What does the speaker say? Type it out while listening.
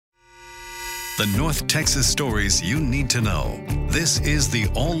The North Texas stories you need to know. This is the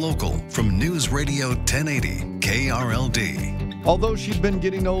All Local from News Radio 1080 KRLD. Although she's been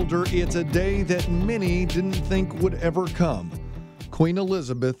getting older, it's a day that many didn't think would ever come. Queen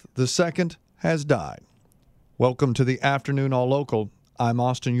Elizabeth II has died. Welcome to the afternoon All Local. I'm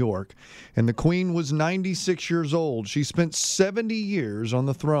Austin York, and the Queen was 96 years old. She spent 70 years on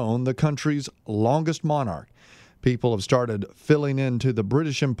the throne, the country's longest monarch. People have started filling into the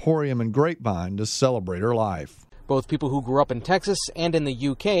British Emporium and Grapevine to celebrate her life. Both people who grew up in Texas and in the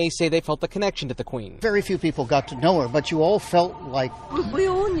UK say they felt the connection to the Queen. Very few people got to know her, but you all felt like... We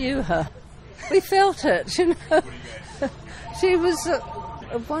all knew her. We felt it, you know. She was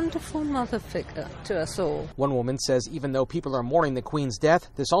a wonderful mother figure to us all. One woman says even though people are mourning the Queen's death,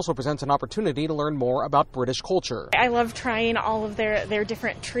 this also presents an opportunity to learn more about British culture. I love trying all of their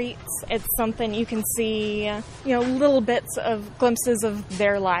different treats. It's something you can see, little bits of glimpses of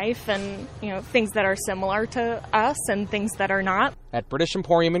their life and, things that are similar to us and things that are not. At British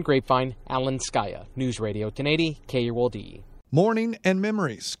Emporium in Grapevine, Alan Skaya, News Radio 1080 KRLD. Mourning and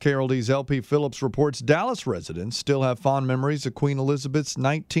memories. KRLD's LP Phillips reports Dallas residents still have fond memories of Queen Elizabeth's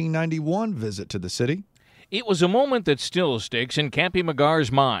 1991 visit to the city. It was a moment that still sticks in Campy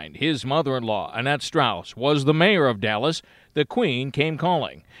McGar's mind. His mother-in-law, Annette Strauss, was the mayor of Dallas. The Queen came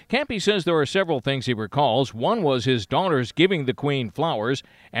calling. Campy says there are several things he recalls. One was his daughters giving the Queen flowers,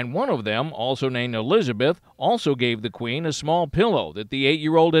 and one of them, also named Elizabeth, also gave the Queen a small pillow that the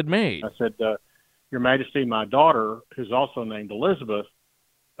 8-year-old had made. I said, Your Majesty, my daughter, who's also named Elizabeth,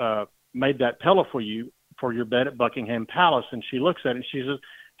 made that pillow for you for your bed at Buckingham Palace. And she looks at it and she says,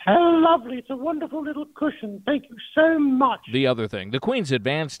 how lovely. It's a wonderful little cushion. Thank you so much. The other thing, the Queen's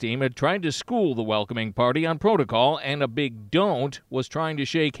advance team had tried to school the welcoming party on protocol, and a big don't was trying to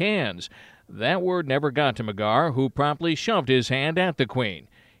shake hands. That word never got to McGar, who promptly shoved his hand at the Queen.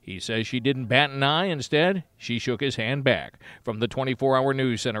 He says she didn't bat an eye. Instead, she shook his hand back. From the 24-hour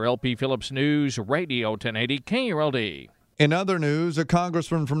news center, LP Phillips News Radio 1080 KRLD. In other news, a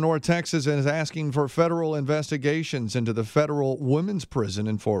congressman from North Texas is asking for federal investigations into the federal women's prison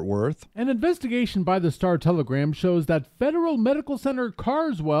in Fort Worth. An investigation by the Star-Telegram shows that Federal Medical Center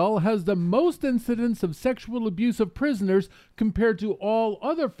Carswell has the most incidents of sexual abuse of prisoners compared to all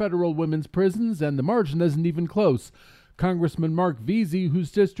other federal women's prisons, and the margin isn't even close. Congressman Mark Veazey,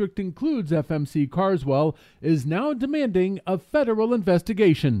 whose district includes FMC Carswell, is now demanding a federal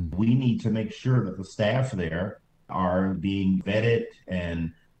investigation. We need to make sure that the staff there are being vetted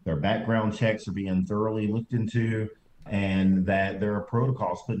and their background checks are being thoroughly looked into, and that there are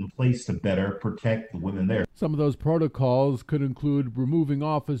protocols put in place to better protect the women there. Some of those protocols could include removing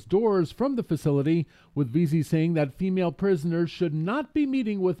office doors from the facility, with Veazey saying that female prisoners should not be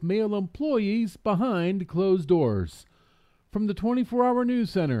meeting with male employees behind closed doors. From the 24-hour news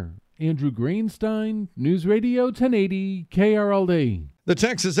center, Andrew Greenstein, News Radio 1080 KRLD. The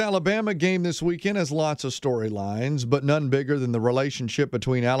Texas-Alabama game this weekend has lots of storylines, but none bigger than the relationship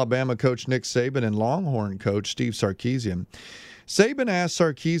between Alabama coach Nick Saban and Longhorn coach Steve Sarkisian. Saban asked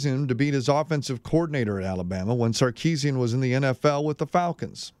Sarkisian to be his offensive coordinator at Alabama when Sarkisian was in the NFL with the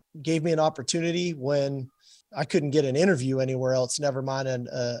Falcons. Gave me an opportunity when I couldn't get an interview anywhere else, never mind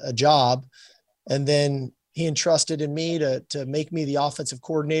a job. And then he entrusted in me to make me the offensive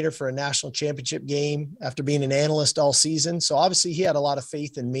coordinator for a national championship game after being an analyst all season. So obviously he had a lot of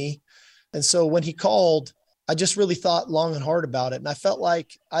faith in me. And so when he called, I just really thought long and hard about it. And I felt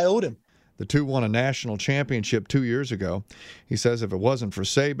like I owed him. The two won a national championship 2 years ago. He says if it wasn't for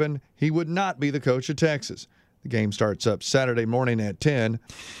Saban, he would not be the coach of Texas. The game starts up Saturday morning at 10.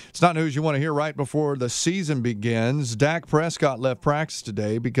 It's not news you want to hear right before the season begins. Dak Prescott left practice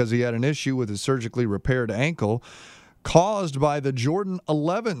today because he had an issue with his surgically repaired ankle caused by the Jordan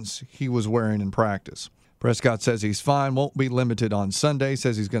 11s he was wearing in practice. Prescott says he's fine, won't be limited on Sunday,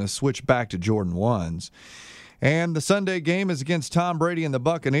 says he's going to switch back to Jordan 1s. And the Sunday game is against Tom Brady and the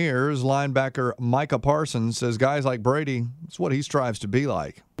Buccaneers. Linebacker Micah Parsons says guys like Brady, it's what he strives to be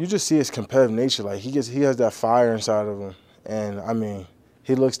like. You just see his competitive nature. Like he has that fire inside of him. And, I mean,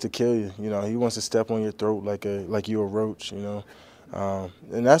 he looks to kill you. You know, he wants to step on your throat like you're a roach, you know.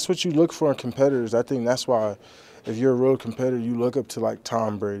 And that's what you look for in competitors. I think that's why if you're a real competitor, you look up to like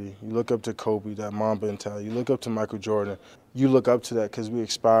Tom Brady. You look up to Kobe, that Mamba mentality. You look up to Michael Jordan. you look up to that because we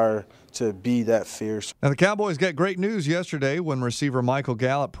aspire to be that fierce. Now, the Cowboys got great news yesterday when receiver Michael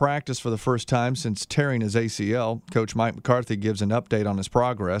Gallup practiced for the first time since tearing his ACL. Coach Mike McCarthy gives an update on his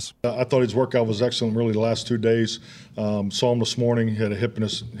progress. I thought his workout was excellent really the last 2 days. Saw him this morning. He had a hip in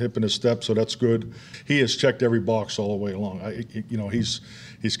his step, so that's good. He has checked every box all the way along.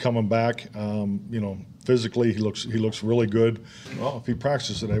 He's coming back. Physically, he looks really good. Well, if he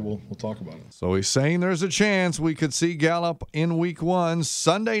practices today, we'll talk about it. So he's saying there's a chance we could see Gallup in Week 1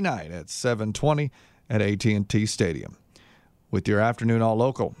 Sunday night at 7:20 at AT&T Stadium. With your afternoon All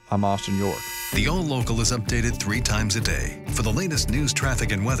Local, I'm Austin York. The All Local is updated 3 times a day. For the latest news,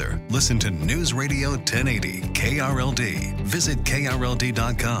 traffic, and weather, listen to News Radio 1080 KRLD. Visit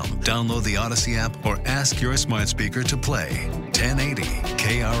KRLD.com, download the Odyssey app, or ask your smart speaker to play 1080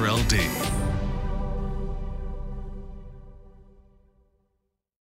 KRLD.